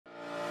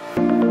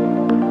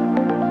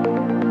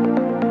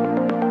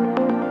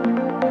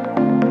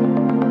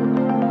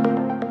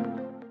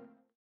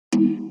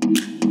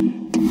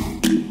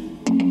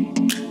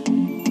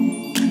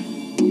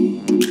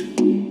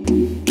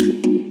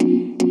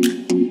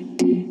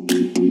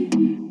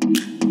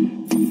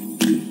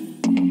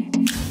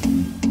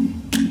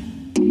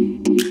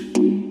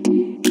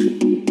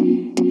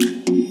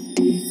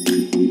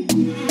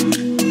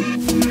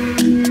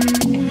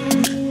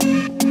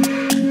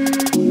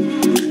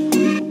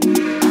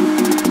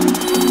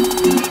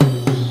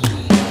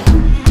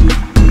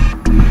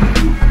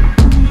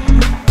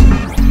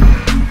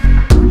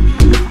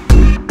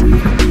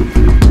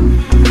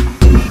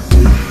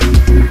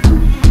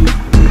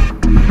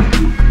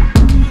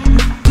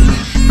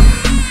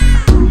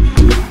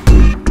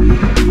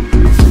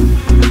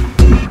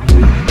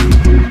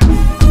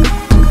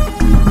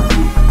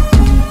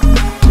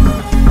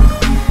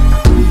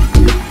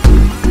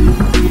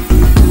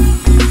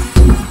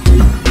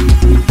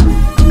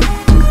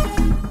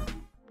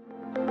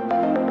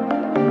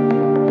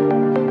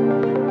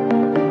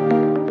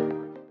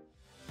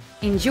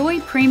Enjoy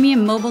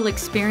premium mobile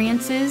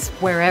experiences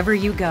wherever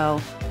you go.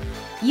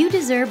 You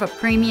deserve a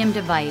premium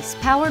device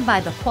powered by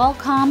the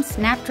Qualcomm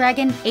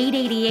Snapdragon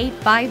 888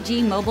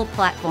 5G mobile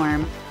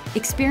platform.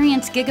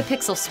 Experience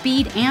gigapixel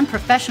speed and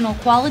professional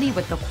quality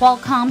with the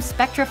Qualcomm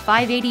Spectra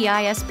 580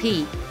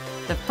 ISP,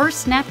 the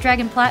first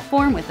Snapdragon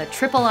platform with a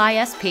triple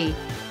ISP.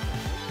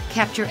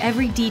 Capture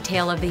every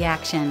detail of the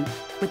action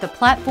with a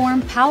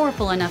platform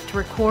powerful enough to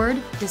record,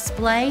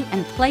 display,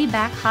 and play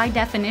back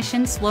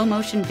high-definition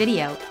slow-motion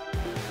video.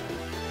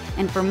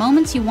 And for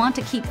moments you want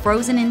to keep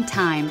frozen in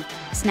time,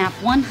 snap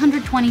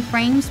 120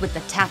 frames with the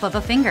tap of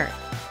a finger.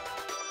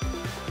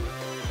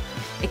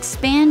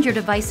 Expand your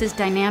device's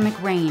dynamic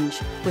range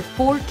with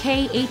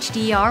 4K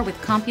HDR with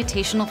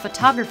computational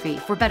photography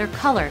for better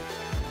color,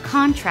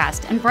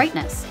 contrast, and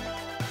brightness.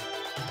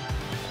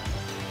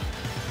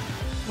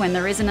 When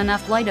there isn't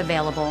enough light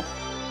available,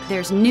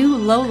 there's new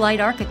low-light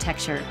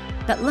architecture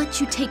that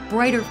lets you take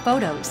brighter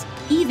photos,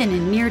 even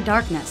in near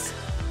darkness.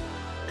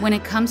 When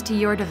it comes to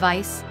your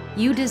device,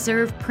 you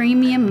deserve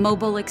premium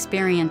mobile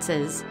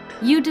experiences.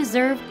 You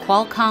deserve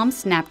Qualcomm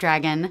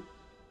Snapdragon.